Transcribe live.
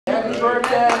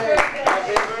birthday!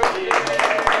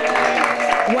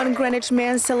 One Greenwich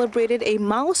man celebrated a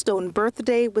milestone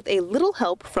birthday with a little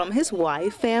help from his Y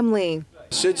family.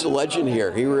 Sid's a legend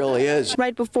here. He really is.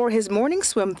 Right before his morning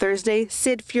swim Thursday,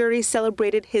 Sid Fuire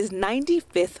celebrated his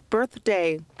 95th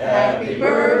birthday. Happy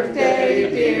birthday,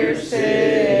 dear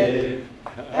Sid.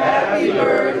 Happy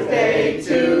birthday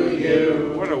to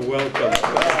you. What a welcome.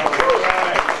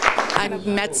 I've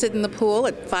met Sid in the pool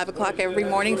at 5 o'clock every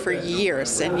morning for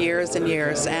years and years and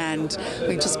years, and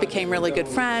we just became really good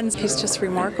friends. He's just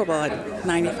remarkable at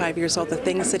 95 years old, the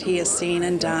things that he has seen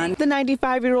and done. The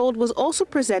 95-year-old was also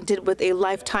presented with a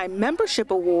Lifetime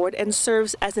Membership Award and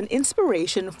serves as an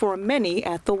inspiration for many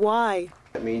at the Y.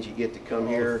 That means you get to come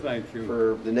here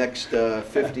for the next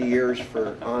 50 years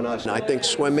on us. And I think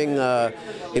swimming,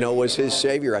 was his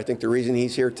savior. I think the reason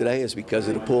he's here today is because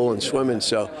of the pool and swimming.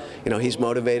 So, he's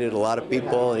motivated a lot of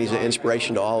people, and he's an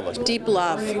inspiration to all of us. Deep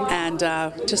love and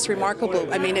just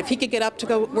remarkable. I mean, if he could get up to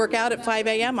go work out at 5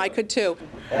 a.m., I could too.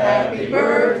 Happy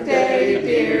birthday.